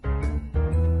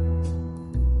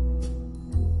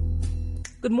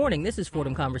Good morning. This is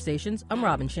Fordham Conversations. I'm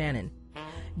Robin Shannon.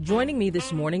 Joining me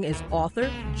this morning is author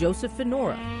Joseph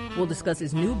Finora. We'll discuss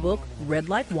his new book, Red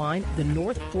Like Wine, The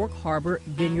North Fork Harbor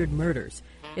Vineyard Murders.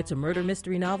 It's a murder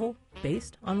mystery novel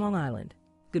based on Long Island.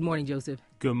 Good morning, Joseph.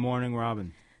 Good morning,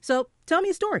 Robin. So, tell me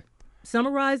a story.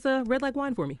 Summarize Red Like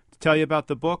Wine for me. To tell you about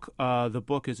the book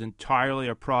is entirely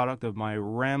a product of my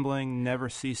rambling,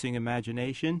 never-ceasing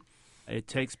imagination. It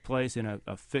takes place in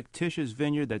a fictitious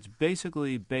vineyard that's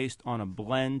basically based on a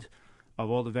blend of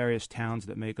all the various towns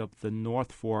that make up the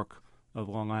North Fork of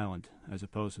Long Island, as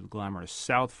opposed to the glamorous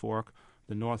South Fork.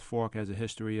 The North Fork has a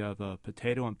history of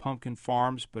potato and pumpkin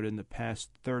farms, but in the past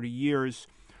 30 years,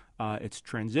 it's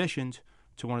transitioned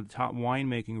to one of the top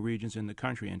winemaking regions in the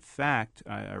country. In fact,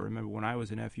 I remember when I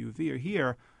was an FUV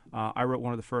here, I wrote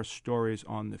one of the first stories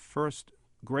on the first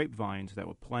grapevines that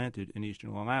were planted in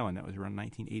eastern Long Island. That was around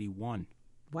 1981.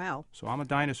 Wow. So I'm a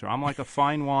dinosaur. I'm like a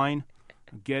fine wine,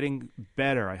 getting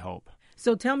better, I hope.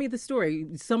 So tell me the story.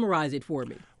 Summarize it for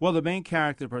me. Well, the main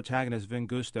character, the protagonist, Vin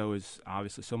Gusto, is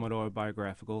obviously somewhat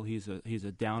autobiographical. He's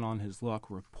a down-on-his-luck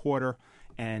reporter,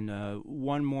 and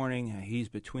one morning he's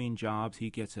between jobs. He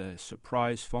gets a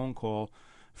surprise phone call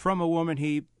from a woman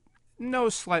he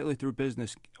knows slightly through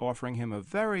business, offering him a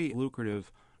very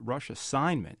lucrative rush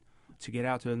assignment to get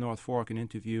out to the North Fork and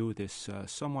interview this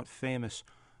somewhat famous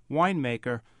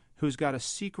winemaker who's got a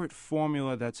secret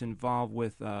formula that's involved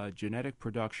with genetic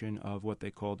production of what they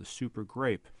call the super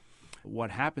grape. What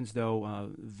happens,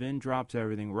 though, Vin drops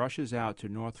everything, rushes out to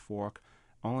North Fork,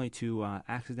 only to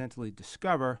accidentally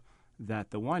discover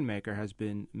that the winemaker has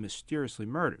been mysteriously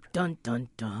murdered. Dun, dun,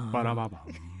 dun.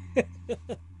 Ba-da-ba-bum.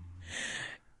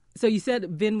 So you said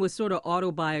Vin was sort of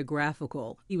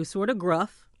autobiographical. He was sort of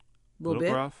gruff. Little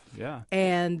bit. Rough, yeah.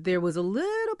 And there was a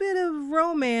little bit of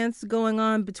romance going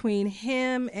on between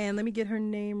him and, let me get her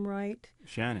name right.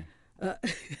 Shannon.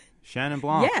 Shannon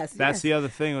Blanc. Yes. That's the other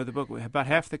thing with the book. About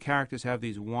half the characters have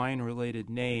these wine-related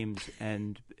names,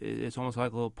 and it's almost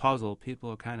like a little puzzle.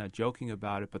 People are kind of joking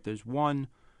about it, but there's one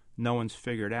no one's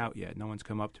figured out yet. No one's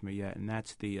come up to me yet, and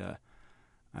that's the, I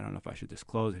don't know if I should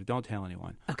disclose it. Don't tell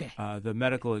anyone. Okay. The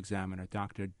medical examiner,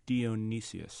 Dr.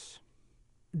 Dionysius.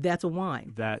 That's a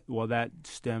wine. That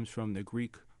stems from the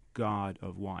Greek god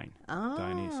of wine,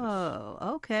 Dionysus. Oh,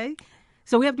 okay.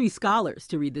 So we have to be scholars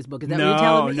to read this book. Is that what you're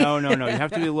telling me? No. You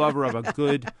have to be a lover of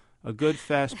a good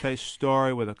fast-paced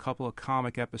story with a couple of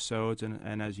comic episodes,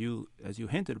 and as you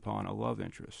hinted upon, a love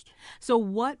interest. So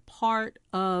what part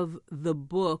of the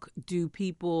book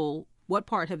what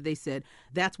part have they said,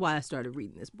 that's why I started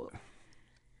reading this book?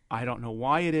 I don't know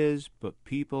why it is, but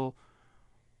people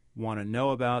want to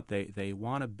know about, they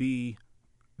want to be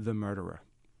the murderer.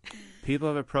 People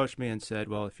have approached me and said,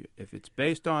 well, if it's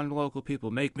based on local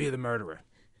people, make me the murderer.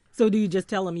 So do you just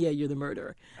tell them, yeah, you're the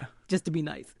murderer, just to be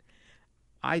nice?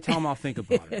 I tell them I'll think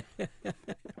about it.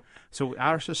 So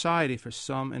our society, for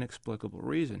some inexplicable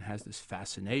reason, has this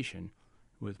fascination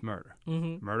with murder.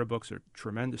 Mm-hmm. Murder books are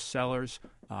tremendous sellers.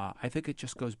 I think it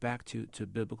just goes back to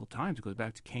biblical times. It goes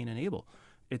back to Cain and Abel.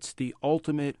 It's the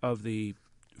ultimate of the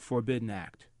forbidden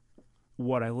act.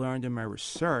 What I learned in my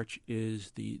research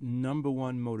is the number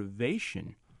one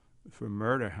motivation for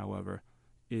murder, however,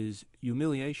 is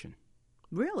humiliation.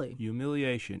 Really?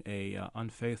 Humiliation. A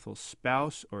unfaithful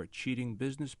spouse or a cheating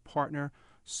business partner,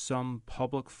 some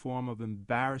public form of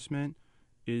embarrassment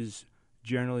is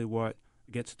generally what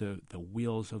gets the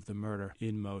wheels of the murder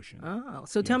in motion. Oh,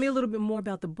 so tell me a little bit more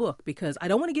about the book, because I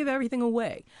don't want to give everything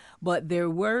away, but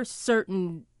there were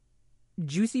certain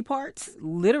juicy parts,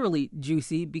 literally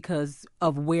juicy, because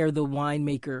of where the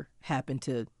winemaker happened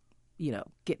to,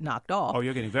 get knocked off. Oh,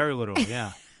 you're getting very literal.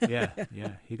 Yeah.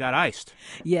 He got iced.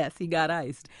 Yes, he got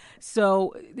iced.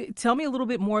 So tell me a little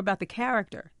bit more about the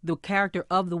character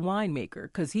of the winemaker,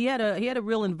 because he had a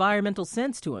real environmental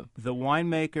sense to him. The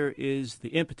winemaker is the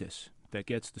impetus that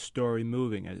gets the story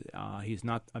moving. He's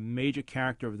not a major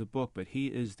character of the book, but he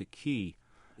is the key.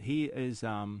 He is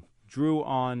drew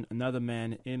on another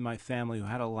man in my family who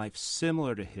had a life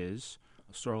similar to his,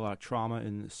 saw a lot of trauma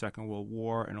in the Second World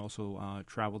War, and also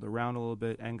traveled around a little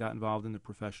bit and got involved in the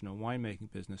professional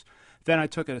winemaking business. Then I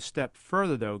took it a step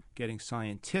further, though, getting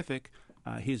scientific.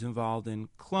 He's involved in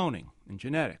cloning and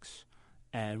genetics.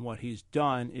 And what he's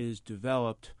done is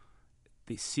developed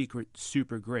the secret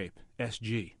super grape,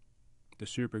 SG, the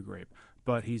super grape.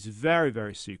 But he's very,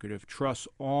 very secretive, trusts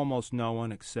almost no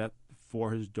one except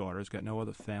for his daughter. He's got no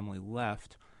other family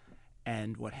left.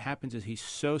 And what happens is he's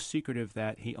so secretive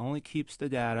that he only keeps the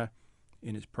data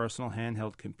in his personal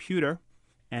handheld computer,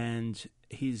 and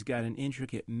he's got an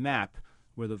intricate map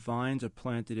where the vines are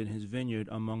planted in his vineyard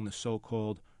among the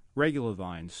so-called regular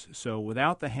vines. So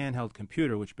without the handheld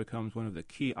computer, which becomes one of the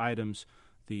key items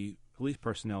the police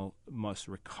personnel must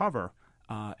recover,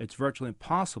 it's virtually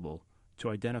impossible to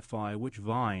identify which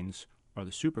vines are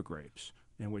the super grapes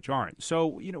and which aren't. So,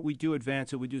 we do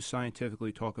advance it. We do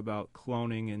scientifically talk about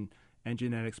cloning and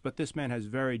genetics, but this man has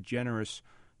very generous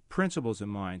principles in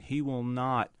mind. He will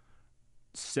not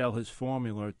sell his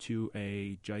formula to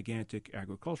a gigantic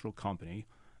agricultural company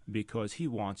because he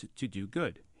wants it to do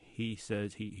good. He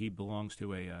says he belongs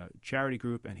to a charity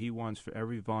group, and he wants for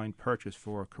every vine purchased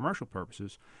for commercial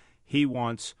purposes, he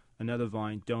wants another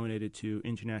vine donated to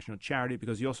international charity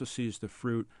because he also sees the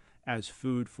fruit as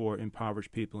food for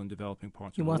impoverished people in developing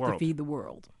parts of the world. He wants to feed the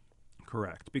world.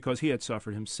 Correct, because he had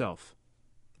suffered himself.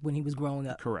 When he was growing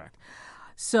up. Correct.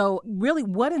 So really,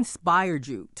 what inspired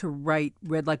you to write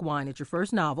Red Like Wine? It's your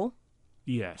first novel.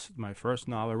 Yes, my first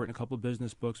novel. I've written a couple of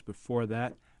business books before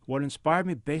that. What inspired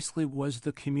me basically was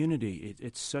the community.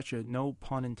 It's such a, no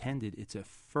pun intended, it's a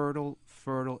fertile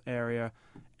area,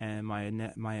 and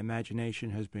my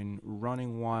imagination has been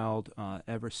running wild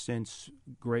ever since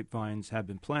grapevines have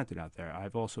been planted out there.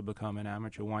 I've also become an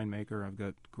amateur winemaker. I've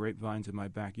got grapevines in my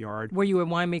backyard. Were you a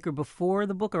winemaker before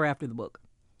the book or after the book?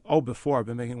 Oh, before. I've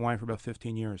been making wine for about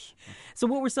 15 years. So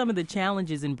what were some of the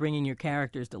challenges in bringing your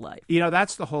characters to life?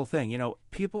 That's the whole thing.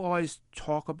 People always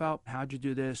talk about how'd you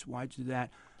do this, why'd you do that.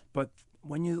 But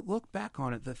when you look back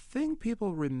on it, the thing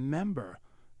people remember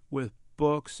with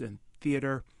books and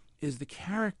theater is the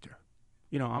character.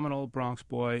 I'm an old Bronx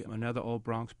boy, another old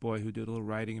Bronx boy who did a little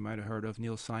writing you might have heard of,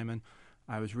 Neil Simon.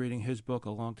 I was reading his book a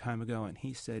long time ago, and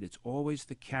he said it's always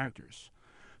the characters.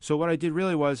 So what I did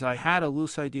really was I had a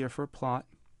loose idea for a plot,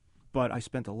 but I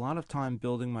spent a lot of time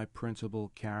building my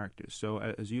principal characters. So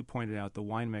as you pointed out, the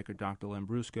winemaker, Dr.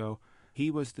 Lambrusco, he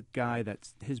was the guy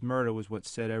his murder was what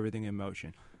set everything in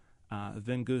motion.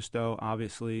 Vin Gusto,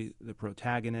 obviously the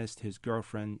protagonist, his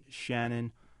girlfriend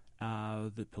Shannon,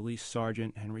 the police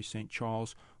sergeant Henry St.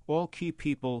 Charles, all key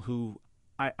people who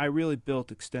I really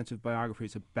built extensive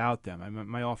biographies about them.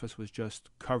 My office was just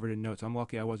covered in notes. I'm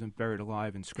lucky I wasn't buried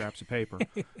alive in scraps of paper.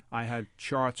 I had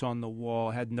charts on the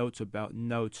wall, had notes about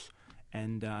notes.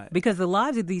 And because the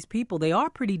lives of these people, they are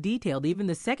pretty detailed. Even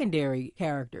the secondary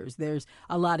characters, there's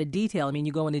a lot of detail. I mean,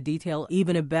 you go into detail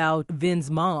even about Vin's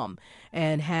mom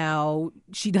and how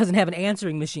she doesn't have an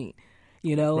answering machine,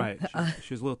 Right.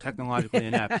 She was a little technologically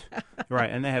inept. Right.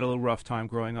 And they had a little rough time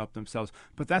growing up themselves.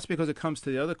 But that's because it comes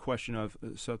to the other question of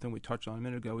something we touched on a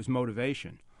minute ago, is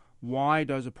motivation. Why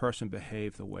does a person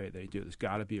behave the way they do? There's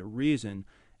got to be a reason.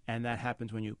 And that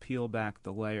happens when you peel back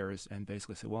the layers and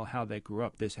basically say, well, how they grew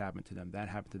up, this happened to them, that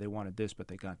happened to them, they wanted this, but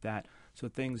they got that. So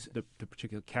things, the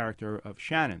particular character of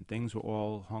Shannon, things were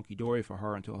all hunky-dory for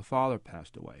her until her father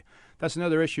passed away. That's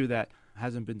another issue that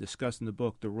hasn't been discussed in the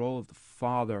book, the role of the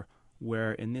father,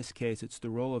 where in this case it's the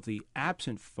role of the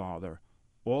absent father.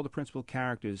 All the principal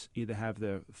characters either have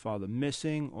their father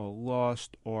missing or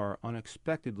lost or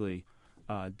unexpectedly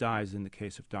dies in the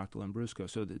case of Dr. Lambrusco.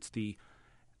 So it's the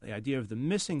idea of the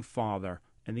missing father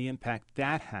and the impact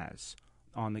that has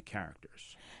on the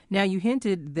characters. Now, you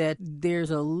hinted that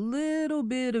there's a little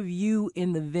bit of you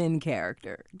in the Vin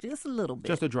character. Just a little bit.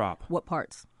 Just a drop. What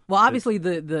parts? Well, obviously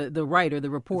the writer, the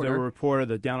reporter. The reporter,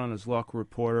 the down-on-his-luck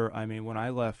reporter. I mean, when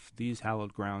I left these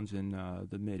hallowed grounds in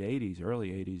the mid-'80s, early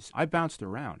 80s, I bounced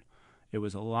around. It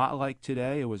was a lot like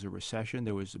today. It was a recession.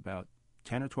 There was about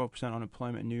 10 or 12%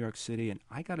 unemployment in New York City, and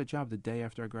I got a job the day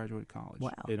after I graduated college.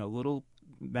 Wow. In a little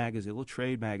magazine, a little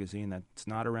trade magazine that's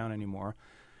not around anymore.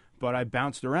 But I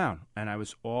bounced around, and I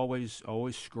was always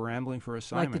scrambling for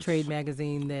assignments. Like the trade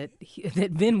magazine that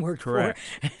Vin worked for.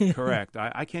 Correct. Correct.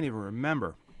 I can't even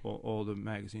remember all the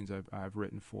magazines I've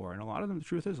written for, and a lot of them, the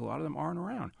truth is, a lot of them aren't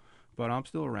around. But I'm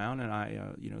still around, and I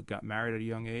got married at a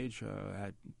young age,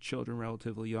 had children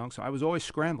relatively young, so I was always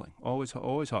scrambling, always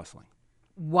hustling.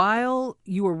 While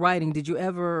you were writing, did you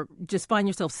ever just find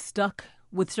yourself stuck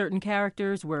with certain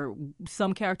characters? Were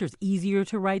some characters easier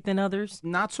to write than others?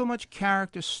 Not so much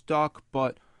character stuck,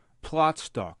 but plot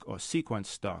stuck or sequence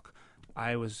stuck.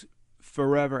 I was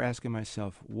forever asking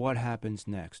myself, what happens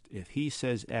next? If he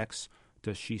says X,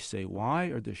 does she say Y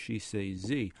or does she say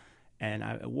Z? And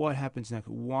what happens next?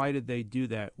 Why did they do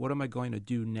that? What am I going to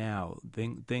do now?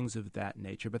 Things of that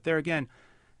nature. But there again,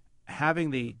 having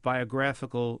the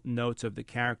biographical notes of the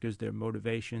characters, their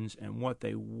motivations, and what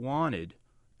they wanted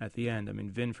at the end. I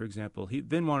mean, Vin, for example,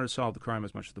 Vin wanted to solve the crime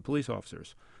as much as the police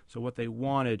officers. So what they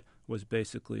wanted was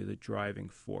basically the driving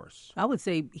force. I would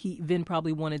say Vin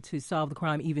probably wanted to solve the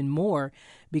crime even more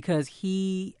because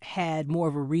he had more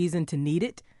of a reason to need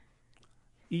it.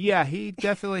 Yeah, he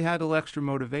definitely had a little extra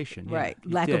motivation. Yeah, Right. he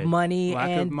Lack of did. money Lack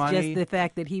and of money. just the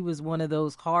fact that he was one of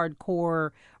those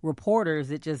hardcore reporters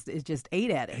that just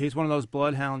ate at it. He's one of those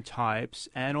bloodhound types,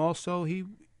 and also he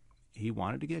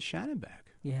wanted to get Shannon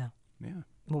back. Yeah. Yeah.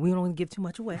 Well, we don't want to give too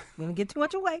much away. We don't get too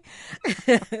much away.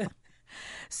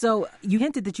 So you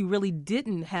hinted that you really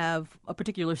didn't have a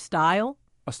particular style.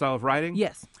 A style of writing?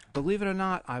 Yes. Believe it or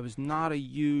not, I was not a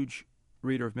huge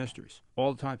reader of mysteries.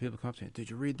 All the time people come up to me, did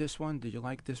you read this one? Did you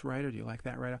like this writer? Do you like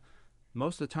that writer?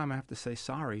 Most of the time I have to say,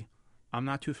 sorry, I'm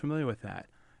not too familiar with that.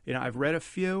 I've read a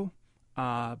few,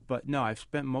 but no, I've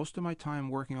spent most of my time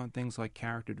working on things like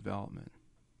character development.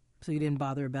 So you didn't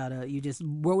bother about you just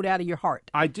wrote out of your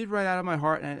heart. I did write out of my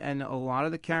heart, and a lot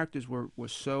of the characters were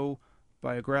so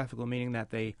biographical, meaning that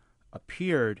they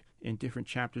appeared in different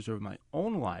chapters of my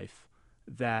own life,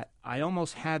 that I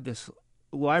almost had this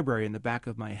library in the back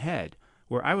of my head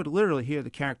where I would literally hear the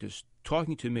characters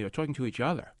talking to me or talking to each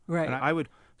other. Right. And I would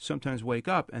sometimes wake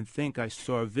up and think I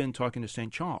saw Vin talking to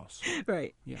St. Charles.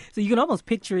 Right. Yeah. So you can almost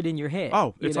picture it in your head.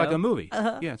 Oh, it's like a movie.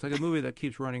 Uh-huh. Yeah, it's like a movie that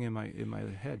keeps running in my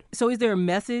head. So is there a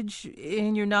message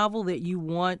in your novel that you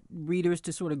want readers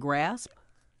to sort of grasp?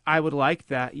 I would like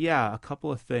that. Yeah, a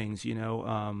couple of things.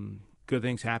 Good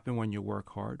things happen when you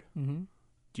work hard. Mm-hmm.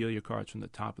 Deal your cards from the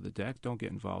top of the deck. Don't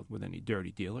get involved with any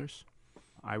dirty dealers.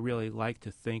 I really like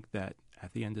to think that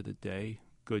at the end of the day,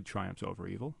 good triumphs over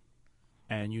evil.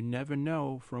 And you never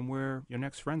know from where your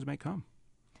next friends may come.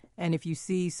 And if you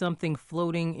see something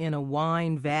floating in a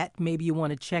wine vat, maybe you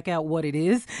want to check out what it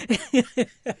is.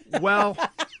 Well,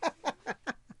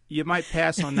 you might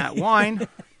pass on that wine.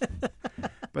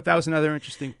 But that was another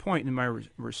interesting point in my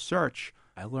research.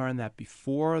 I learned that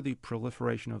before the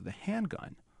proliferation of the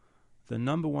handgun, the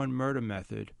number one murder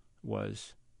method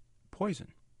was poison.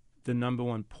 The number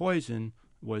one poison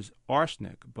was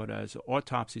arsenic, but as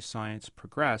autopsy science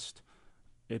progressed,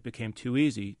 it became too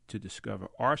easy to discover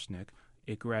arsenic.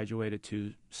 It graduated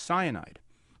to cyanide.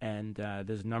 And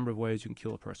there's a number of ways you can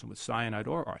kill a person with cyanide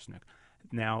or arsenic.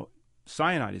 Now,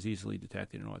 cyanide is easily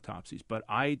detected in autopsies, but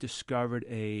I discovered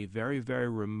a very, very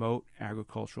remote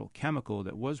agricultural chemical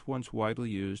that was once widely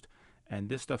used, and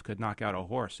this stuff could knock out a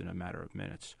horse in a matter of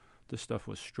minutes. This stuff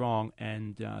was strong,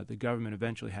 and the government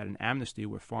eventually had an amnesty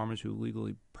where farmers who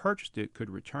legally purchased it could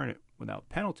return it without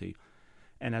penalty.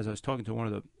 And as I was talking to one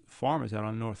of the farmers out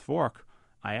on North Fork,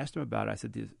 I asked him about it. I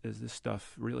said, is this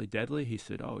stuff really deadly? He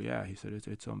said, oh, yeah. He said,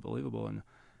 it's unbelievable. And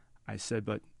I said,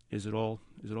 but is it all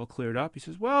cleared up? He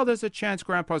says, well, there's a chance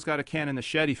Grandpa's got a can in the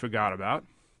shed he forgot about.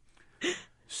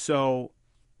 So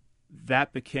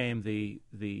that became the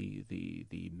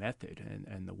method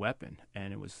and the weapon,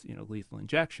 and it was lethal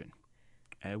injection,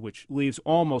 which leaves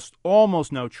almost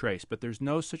no trace. But there's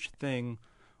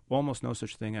almost no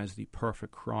such thing as the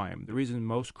perfect crime. The reason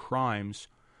most crimes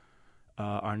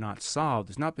are not solved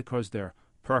is not because they're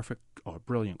perfect or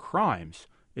brilliant crimes.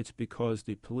 It's because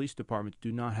the police departments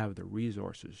do not have the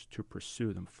resources to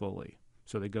pursue them fully.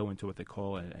 So they go into what they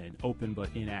call an open but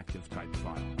inactive type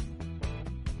file.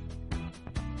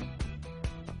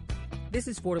 This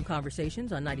is Fordham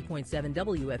Conversations on 90.7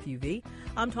 WFUV.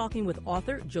 I'm talking with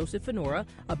author Joseph Finora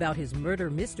about his murder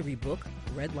mystery book,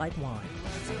 Red Like Wine.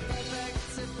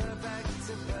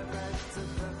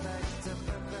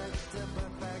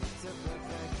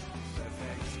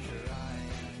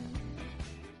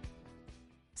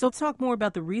 So let's talk more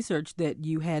about the research that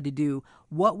you had to do.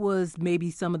 What was maybe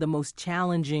some of the most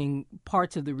challenging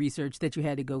parts of the research that you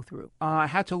had to go through? I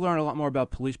had to learn a lot more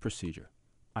about police procedure.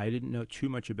 I didn't know too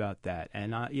much about that.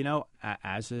 And,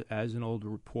 as an old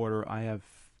reporter, I have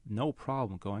no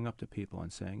problem going up to people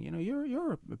and saying,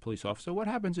 you're a police officer. What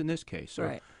happens in this case? Or,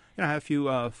 right. I have a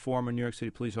few former New York City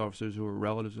police officers who were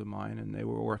relatives of mine, and they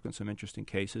were working some interesting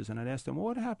cases. And I'd ask them, well,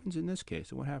 what happens in this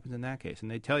case? And what happens in that case? And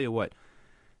they'd tell you what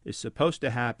is supposed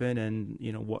to happen and,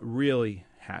 what really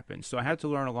happened. So I had to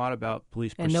learn a lot about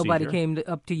police procedure. And nobody came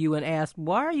up to you and asked,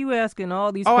 why are you asking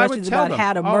all these questions about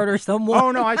how to murder someone? Oh,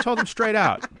 no, I told them straight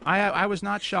out. I was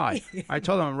not shy. I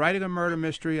told them, I'm writing a murder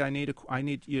mystery. I need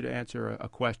you to answer a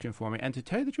question for me. And to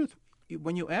tell you the truth,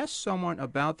 when you ask someone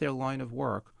about their line of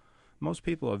work, most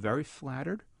people are very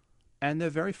flattered and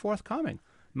they're very forthcoming.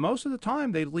 Most of the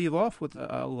time, they leave off with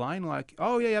a line like,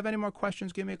 oh, yeah, you have any more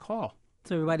questions, give me a call.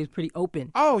 So everybody's pretty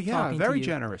open. Oh, yeah, very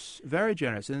generous, very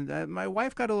generous. And my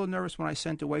wife got a little nervous when I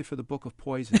sent away for the Book of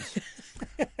Poisons.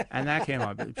 And that came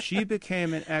up. She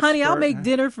became an expert. Honey, I'll make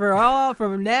dinner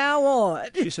from now on.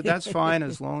 She said, that's fine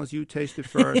as long as you taste it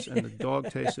first and the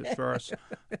dog tastes it first.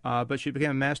 But she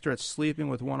became a master at sleeping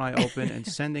with one eye open and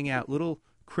sending out little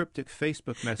cryptic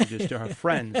Facebook messages to her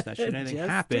friends that should anything Just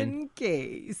happen, in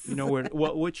case.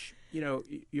 which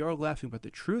you're laughing, but the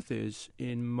truth is,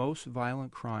 in most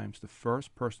violent crimes, the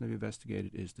first person to be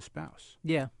investigated is the spouse.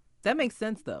 Yeah. That makes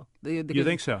sense, though. You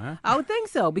think so, huh? I would think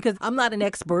so, because I'm not an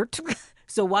expert.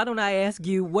 So why don't I ask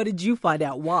you, what did you find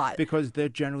out? Why? Because they're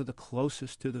generally the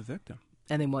closest to the victim.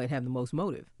 And they might have the most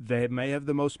motive. They may have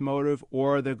the most motive,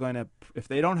 or they're going to, if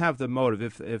they don't have the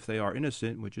motive, if they are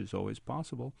innocent, which is always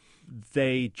possible,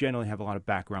 they generally have a lot of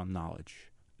background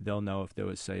knowledge. They'll know if there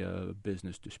was, say, a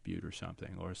business dispute or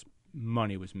something, or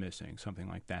money was missing, something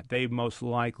like that. They most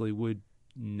likely would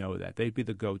know that. They'd be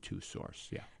the go-to source,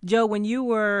 yeah. Joe, when you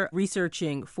were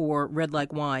researching for Red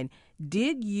Like Wine,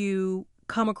 did you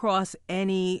come across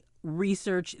any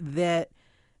research that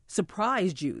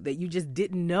surprised you, that you just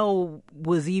didn't know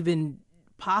was even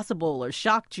possible or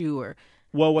shocked you? Or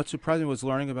Well, what surprised me was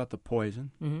learning about the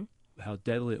poison, mm-hmm. how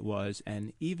deadly it was,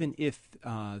 and even if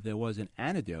there was an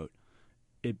antidote,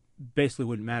 it basically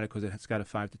wouldn't matter because it's got a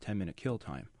 5 to 10 minute kill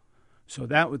time. So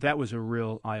that was a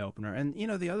real eye-opener. And,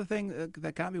 the other thing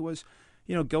that got me was,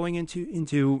 going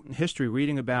into history,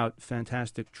 reading about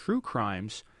fantastic true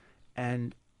crimes.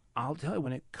 And I'll tell you,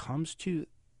 when it comes to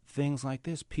things like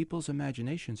this, people's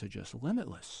imaginations are just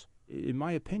limitless. In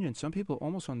my opinion, some people are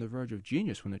almost on the verge of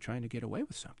genius when they're trying to get away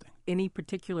with something. Any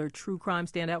particular true crime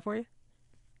stand out for you?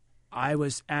 I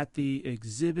was at the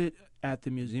exhibit at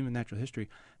the Museum of Natural History.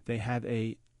 They have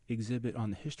a exhibit on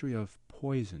the history of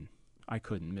poison. I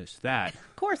couldn't miss that.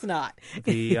 Of course not.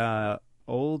 The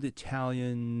old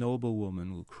Italian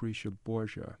noblewoman, Lucretia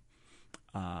Borgia,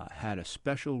 had a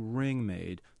special ring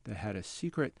made that had a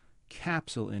secret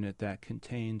capsule in it that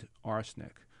contained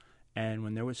arsenic. And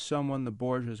when there was someone the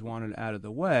Borgias wanted out of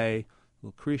the way,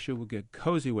 Lucretia would get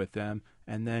cozy with them,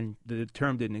 and then the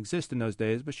term didn't exist in those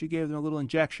days, but she gave them a little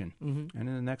injection. Mm-hmm. And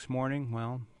then the next morning,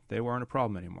 well, they weren't a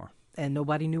problem anymore. And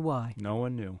nobody knew why. No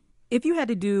one knew. If you had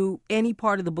to do any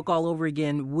part of the book all over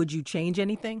again, would you change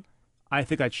anything? I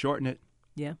think I'd shorten it.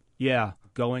 Yeah. Yeah.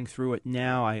 Going through it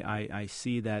now, I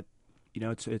see that,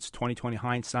 it's 20/20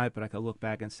 hindsight, but I could look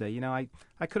back and say,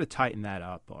 I could have tightened that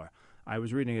up. Or I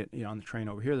was reading it, on the train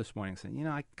over here this morning, saying,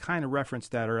 I kind of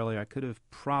referenced that earlier. I could have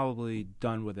probably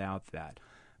done without that.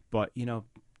 But,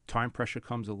 time pressure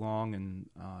comes along, and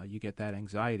you get that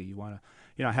anxiety. You want to,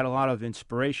 I had a lot of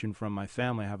inspiration from my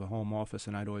family. I have a home office,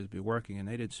 and I'd always be working, and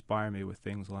they'd inspire me with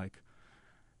things like,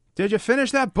 "Did you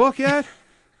finish that book yet?"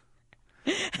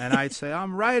 And I'd say,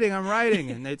 I'm writing.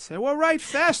 And they'd say, well, write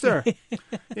faster.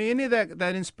 You need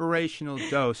that inspirational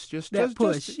dose. Just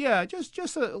push.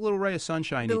 Just a little ray of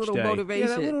sunshine The each little day. motivation.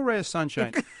 Yeah, that little ray of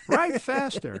sunshine. Write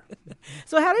faster.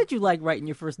 So how did you like writing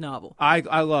your first novel?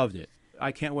 I loved it.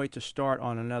 I can't wait to start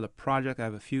on another project. I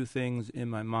have a few things in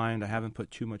my mind. I haven't put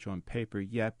too much on paper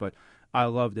yet, but I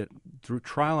loved it. Through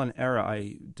trial and error,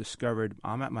 I discovered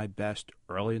I'm at my best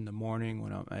early in the morning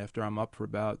after I'm up for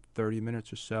about 30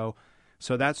 minutes or so.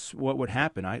 So that's what would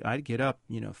happen. I'd get up,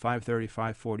 5:30,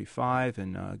 5:45,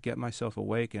 and get myself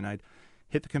awake, and I'd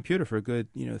hit the computer for a good,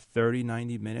 30,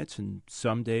 90 minutes, and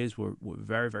some days were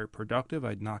very, very productive.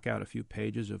 I'd knock out a few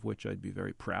pages of which I'd be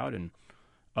very proud, and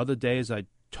other days I'd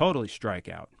totally strike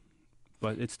out.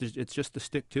 But it's just the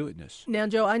stick-to-itness. Now,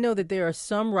 Joe, I know that there are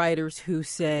some writers who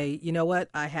say, you know what,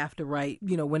 I have to write,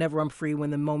 whenever I'm free, when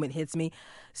the moment hits me.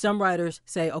 Some writers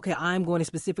say, okay, I'm going to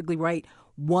specifically write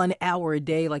 1 hour a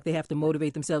day, like they have to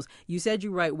motivate themselves. You said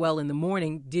you write well in the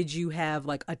morning. Did you have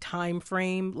like a time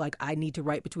frame, like I need to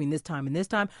write between this time and this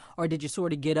time? Or did you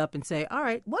sort of get up and say, all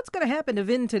right, what's going to happen to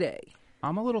Vin today?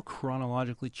 I'm a little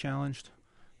chronologically challenged.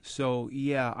 So,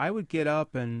 yeah, I would get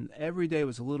up, and every day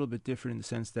was a little bit different in the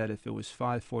sense that if it was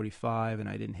 5:45 and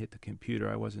I didn't hit the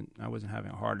computer, I wasn't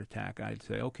having a heart attack. I'd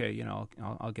say, okay,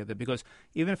 I'll get there. Because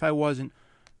even if I wasn't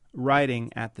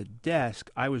writing at the desk,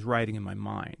 I was writing in my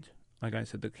mind. Like I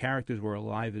said, the characters were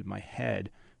alive in my head,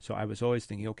 so I was always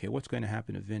thinking, okay, what's going to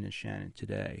happen to Vin and Shannon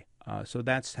today? So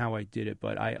that's how I did it.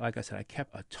 But like I said, I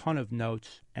kept a ton of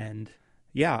notes, and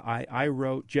yeah, I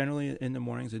wrote generally in the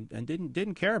mornings and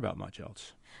didn't care about much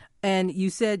else. And you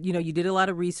said, you did a lot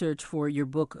of research for your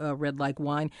book, Red Like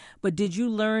Wine, but did you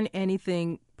learn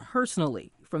anything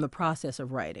personally from the process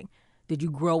of writing? Did you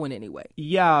grow in any way?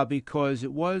 Yeah, because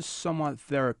it was somewhat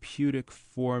therapeutic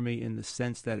for me in the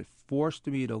sense that it forced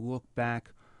me to look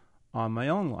back on my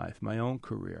own life, my own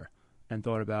career, and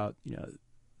thought about,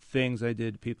 things I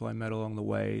did, people I met along the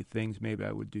way, things maybe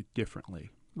I would do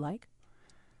differently.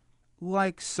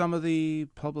 Like some of the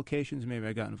publications maybe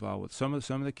I got involved with, some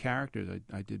of the characters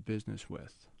I did business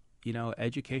with.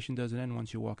 Education doesn't end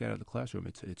once you walk out of the classroom.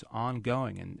 It's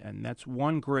ongoing, and that's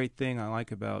one great thing I like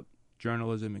about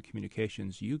journalism and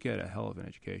communications, you get a hell of an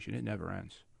education. It never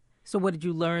ends. So what did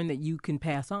you learn that you can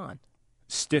pass on?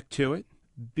 Stick to it.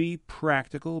 Be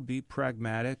practical. Be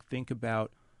pragmatic. Think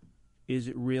about, is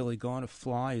it really going to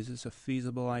fly? Is this a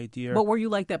feasible idea? But were you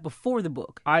like that before the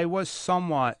book? I was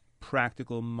somewhat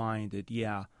practical-minded,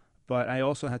 yeah. But I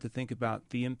also had to think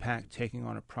about the impact taking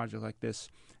on a project like this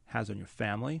has on your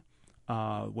family.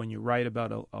 When you write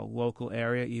about a local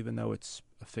area, even though it's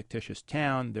a fictitious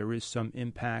town, there is some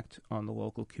impact on the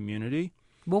local community.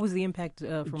 What was the impact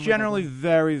from Generally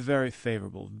very, very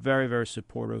favorable, very, very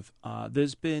supportive.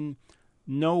 There's been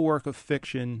no work of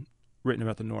fiction written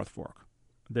about the North Fork.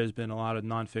 There's been a lot of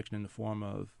nonfiction in the form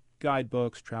of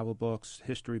guidebooks, travel books,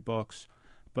 history books,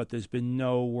 but there's been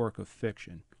no work of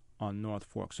fiction on North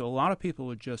Fork. So a lot of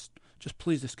people are just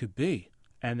pleased this could be.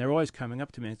 And they're always coming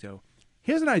up to me and go,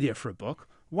 here's an idea for a book.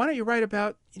 Why don't you write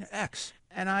about X?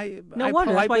 And no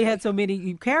wonder that's why you had so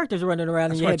many characters running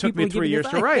around. That's and why you it had took me 3 years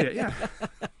to write it. Yeah.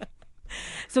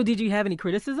 So did you have any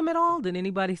criticism at all? Did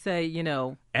anybody say,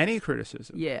 Any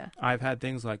criticism? Yeah. I've had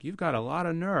things like, you've got a lot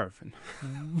of nerve.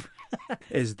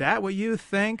 Is that what you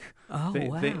think? Oh,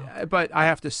 wow. But I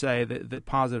have to say that the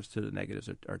positives to the negatives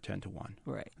are 10 to 1.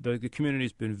 Right. The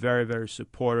community's been very, very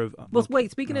supportive. Well,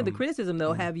 wait, speaking of the criticism,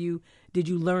 though, did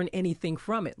you learn anything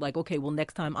from it? Like, okay, well,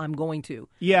 next time I'm going to.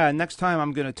 Yeah, next time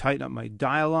I'm going to tighten up my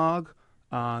dialogue,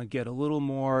 get a little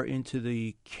more into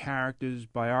the characters'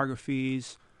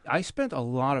 biographies. I spent a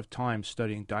lot of time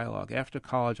studying dialogue. After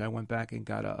college, I went back and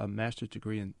got a master's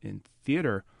degree in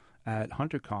theater at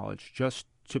Hunter College just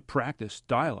to practice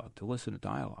dialogue, to listen to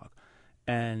dialogue.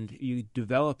 And you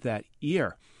develop that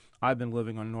ear. I've been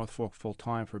living on North Fork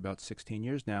full-time for about 16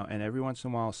 years now, and every once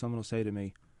in a while someone will say to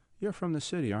me, you're from the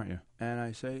city, aren't you? And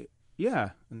I say,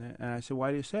 yeah. And I say, why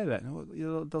do you say that?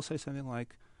 And they'll say something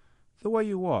like, the way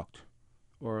you walked,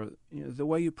 or the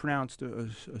way you pronounced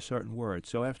a certain word.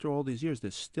 So after all these years,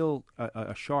 there's still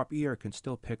a sharp ear can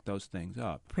still pick those things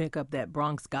up. Pick up that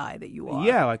Bronx guy that you are.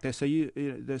 Yeah, like they say,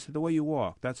 they say the way you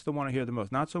walk. That's the one I hear the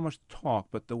most. Not so much talk,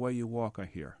 but the way you walk I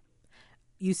hear.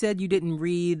 You said you didn't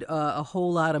read a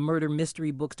whole lot of murder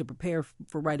mystery books to prepare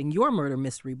for writing your murder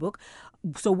mystery book.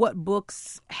 So what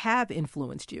books have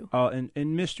influenced you?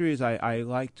 In mysteries, I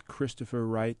liked Christopher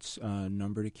Wright's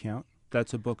Numbered Account.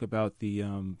 That's a book about the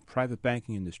private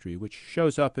banking industry, which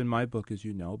shows up in my book, as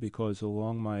you know, because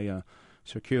along my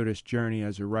circuitous journey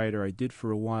as a writer, I did for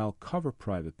a while cover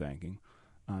private banking.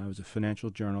 I was a financial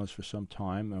journalist for some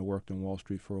time. I worked on Wall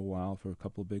Street for a while for a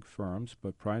couple of big firms,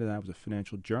 but prior to that, I was a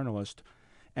financial journalist.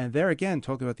 And there again,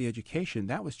 talking about the education,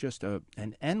 that was just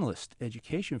an endless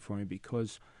education for me,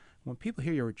 because when people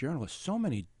hear you're a journalist, so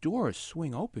many doors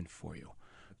swing open for you.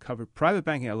 Covered private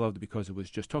banking, I loved it because it was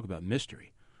just talk about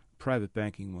mystery. Private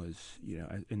banking was,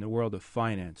 in the world of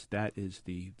finance, that is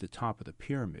the top of the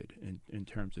pyramid in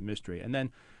terms of mystery. And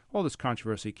then all this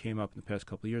controversy came up in the past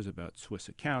couple of years about Swiss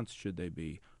accounts. Should they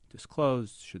be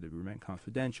disclosed? Should they remain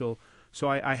confidential? So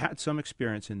I had some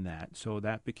experience in that. So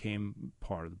that became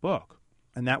part of the book.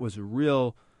 And that was a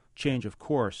real change of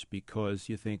course, because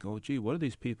you think, oh, gee, what do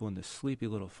these people in this sleepy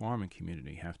little farming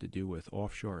community have to do with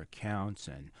offshore accounts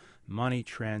and money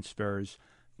transfers?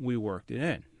 We worked it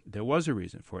in. There was a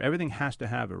reason for it. Everything has to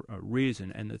have a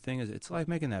reason. And the thing is, it's like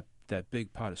making that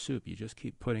big pot of soup. You just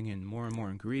keep putting in more and more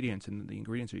ingredients, and the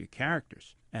ingredients are your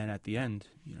characters. And at the end,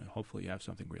 hopefully you have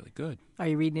something really good. Are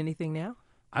you reading anything now?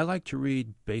 I like to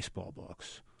read baseball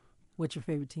books. What's your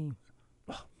favorite team?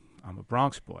 I'm a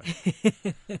Bronx boy.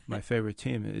 My favorite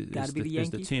team is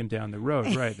the team down the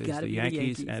road, right? It's the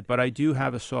Yankees. But I do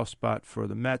have a soft spot for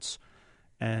the Mets.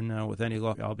 And with any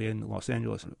luck, I'll be in Los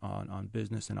Angeles on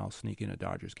business, and I'll sneak in a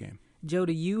Dodgers game. Joe,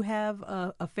 do you have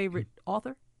a favorite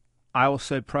author? I will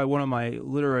say probably one of my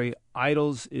literary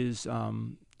idols is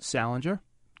Salinger,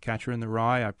 Catcher in the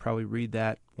Rye. I probably read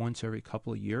that once every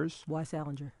couple of years. Why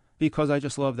Salinger? Because I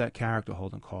just love that character,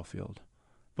 Holden Caulfield.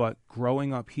 But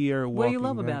growing up here... What do you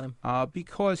love about him?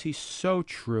 Because he's so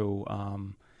true.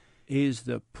 He's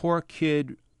the poor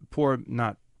kid,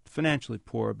 not financially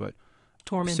poor, but...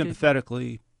 Tormented.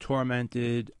 Sympathetically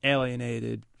tormented,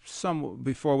 alienated,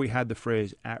 before we had the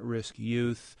phrase at-risk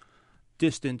youth,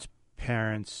 distant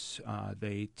parents.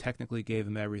 They technically gave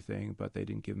him everything, but they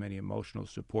didn't give him any emotional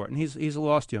support. And he's a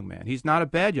lost young man. He's not a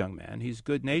bad young man. He's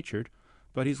good-natured,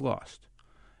 but he's lost.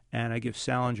 And I give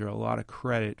Salinger a lot of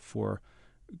credit for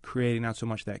creating not so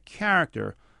much that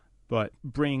character, but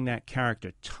bringing that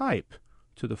character type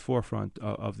to the forefront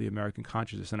of the American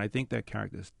consciousness. And I think that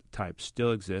character type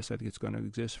still exists. I think it's going to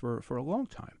exist for a long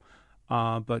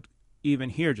time. But even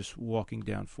here, just walking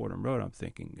down Fordham Road, I'm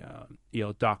thinking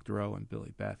Doctorow and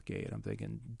Billy Bathgate. I'm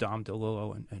thinking Dom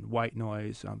DeLillo and White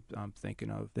Noise. I'm thinking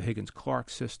of the Higgins-Clark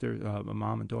sisters, a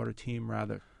mom and daughter team,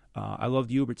 rather. I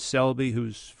loved Hubert Selby,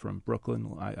 who's from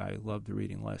Brooklyn. I loved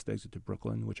reading Last Exit to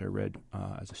Brooklyn, which I read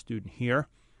as a student here.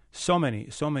 So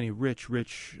many rich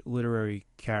literary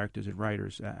characters and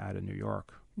writers out of New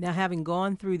York. Now, having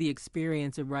gone through the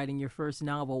experience of writing your first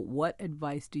novel, what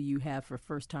advice do you have for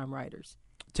first-time writers?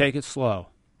 Take it slow.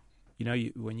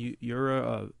 When you're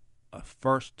a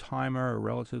first-timer, a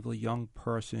relatively young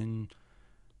person,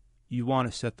 you want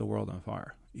to set the world on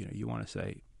fire. You want to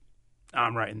say,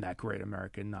 I'm writing that great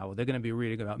American novel. They're going to be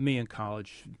reading about me in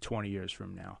college 20 years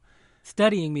from now.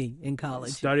 Studying me in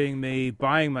college. Studying me,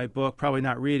 buying my book, probably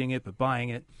not reading it, but buying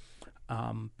it.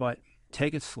 But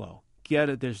take it slow. Get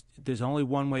it. There's only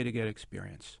one way to get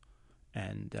experience.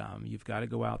 And you've got to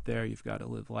go out there. You've got to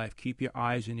live life. Keep your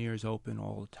eyes and ears open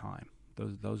all the time.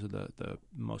 Those are the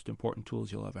most important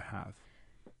tools you'll ever have.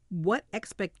 What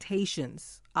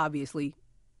expectations, obviously,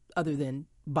 other than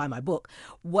buy my book,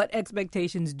 what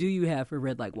expectations do you have for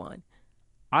Red Like Wine?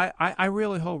 I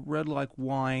really hope Red Like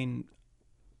Wine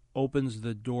opens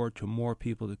the door to more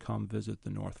people to come visit the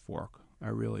North Fork. I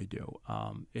really do.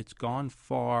 It's gone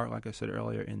far, like I said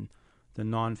earlier, in the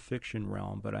nonfiction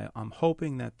realm, but I'm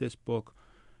hoping that this book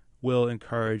will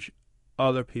encourage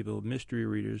other people, mystery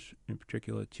readers in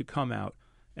particular, to come out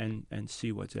and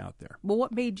see what's out there. Well,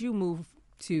 what made you move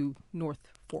to North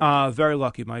Fork? Very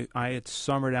lucky. I had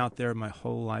summered out there my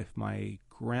whole life. My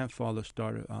grandfather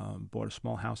bought a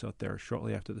small house out there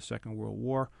shortly after the Second World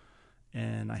War,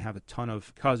 and I have a ton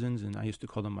of cousins, and I used to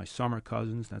call them my summer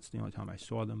cousins. That's the only time I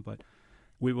saw them. But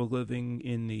we were living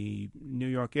in the New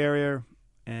York area,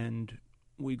 and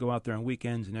we go out there on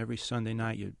weekends, and every Sunday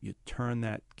night you turn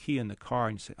that key in the car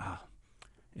and you say,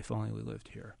 if only we lived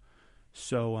here.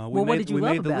 So we what did you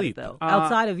love made the about leap. it, though?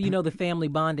 Outside of, the family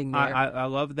bonding there. I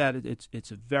love that.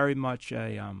 It's a very much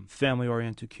a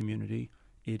family-oriented community.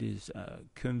 It is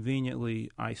conveniently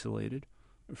isolated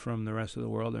from the rest of the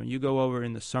world. And you go over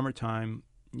in the summertime,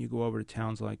 you go over to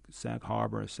towns like Sag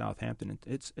Harbor or Southampton, and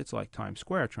it's like Times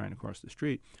Square trying to cross the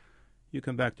street. You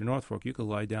come back to North Fork, you could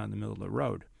lie down in the middle of the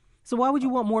road. So why would you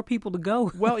want more people to go?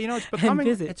 Well,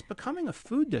 it's becoming a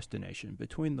food destination.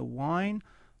 Between the wine,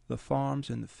 the farms,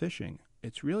 and the fishing,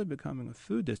 it's really becoming a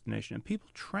food destination. And people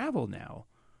travel now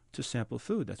to sample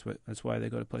food. That's why they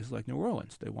go to places like New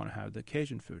Orleans. They want to have the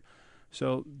Cajun food.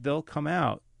 So they'll come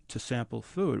out to sample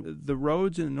food. The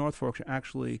roads in the North Fork are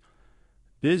actually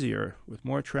busier with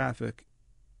more traffic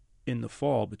in the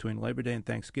fall between Labor Day and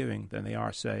Thanksgiving than they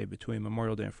are, say, between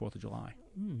Memorial Day and 4th of July.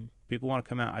 Mm. People want to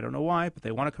come out. I don't know why, but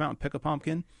they want to come out and pick a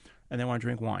pumpkin, and they want to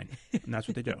drink wine, and that's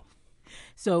what they do.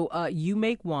 So you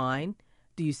make wine.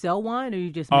 Do you sell wine, or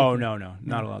you just make no,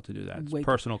 not allowed to do that. It's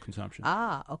personal consumption.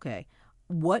 Okay.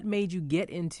 What made you get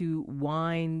into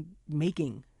wine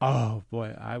making? Oh,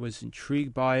 boy, I was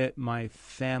intrigued by it. My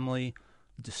family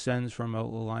descends from a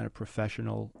line of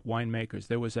professional winemakers.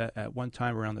 There was, at one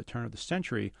time around the turn of the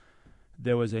century,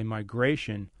 there was a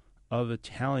migration of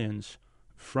Italians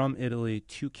from Italy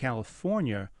to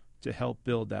California to help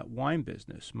build that wine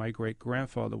business. My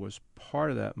great-grandfather was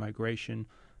part of that migration.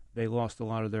 They lost a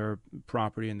lot of their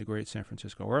property in the Great San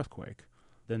Francisco earthquake.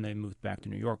 Then they moved back to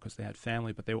New York because they had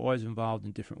family, but they were always involved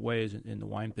in different ways in the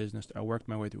wine business. I worked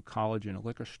my way through college in a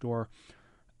liquor store.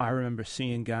 I remember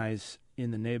seeing guys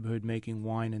in the neighborhood making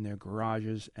wine in their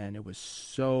garages, and it was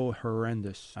so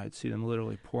horrendous. I'd see them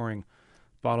literally pouring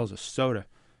bottles of soda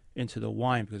into the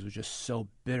wine because it was just so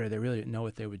bitter. They really didn't know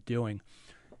what they were doing.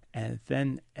 And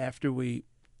then after we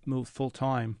moved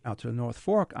full-time out to the North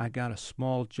Fork, I got a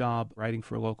small job writing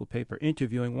for a local paper,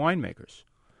 interviewing winemakers.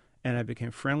 And I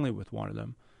became friendly with one of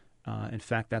them. In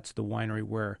fact, that's the winery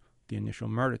where the initial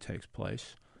murder takes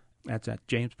place. That's at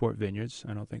Jamesport Vineyards.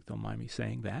 I don't think they'll mind me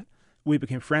saying that. We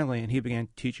became friendly, and he began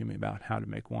teaching me about how to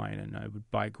make wine. And I would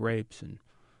buy grapes and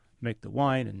make the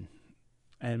wine.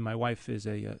 And my wife is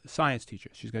a science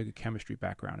teacher. She's got a good chemistry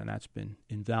background, and that's been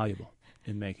invaluable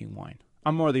in making wine.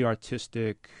 I'm more the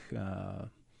artistic,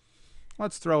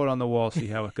 let's throw it on the wall, see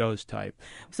how it goes type.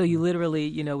 So you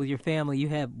literally, with your family, you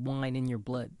have wine in your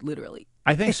blood, literally.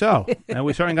 I think so. And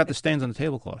we certainly got the stains on the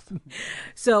tablecloth.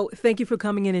 So thank you for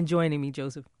coming in and joining me,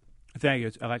 Joseph. Thank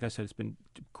you. Like I said, it's been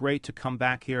great to come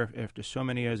back here after so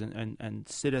many years and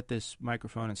sit at this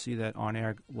microphone and see that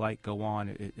on-air light go on.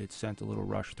 It sent a little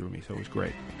rush through me, so it was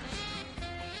great.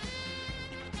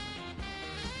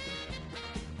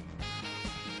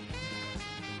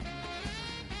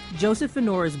 Joseph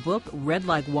Fenora's book, Red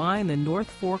Like Wine, The North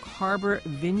Fork Harbor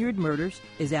Vineyard Murders,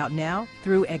 is out now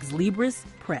through Ex Libris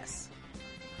Press.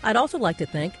 I'd also like to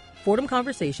thank Fordham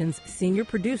Conversations senior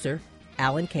producer,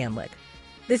 Alan Canlick.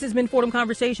 This has been Fordham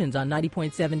Conversations on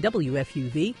 90.7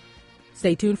 WFUV.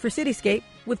 Stay tuned for Cityscape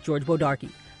with George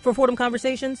Bodarky. For Fordham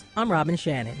Conversations, I'm Robin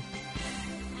Shannon.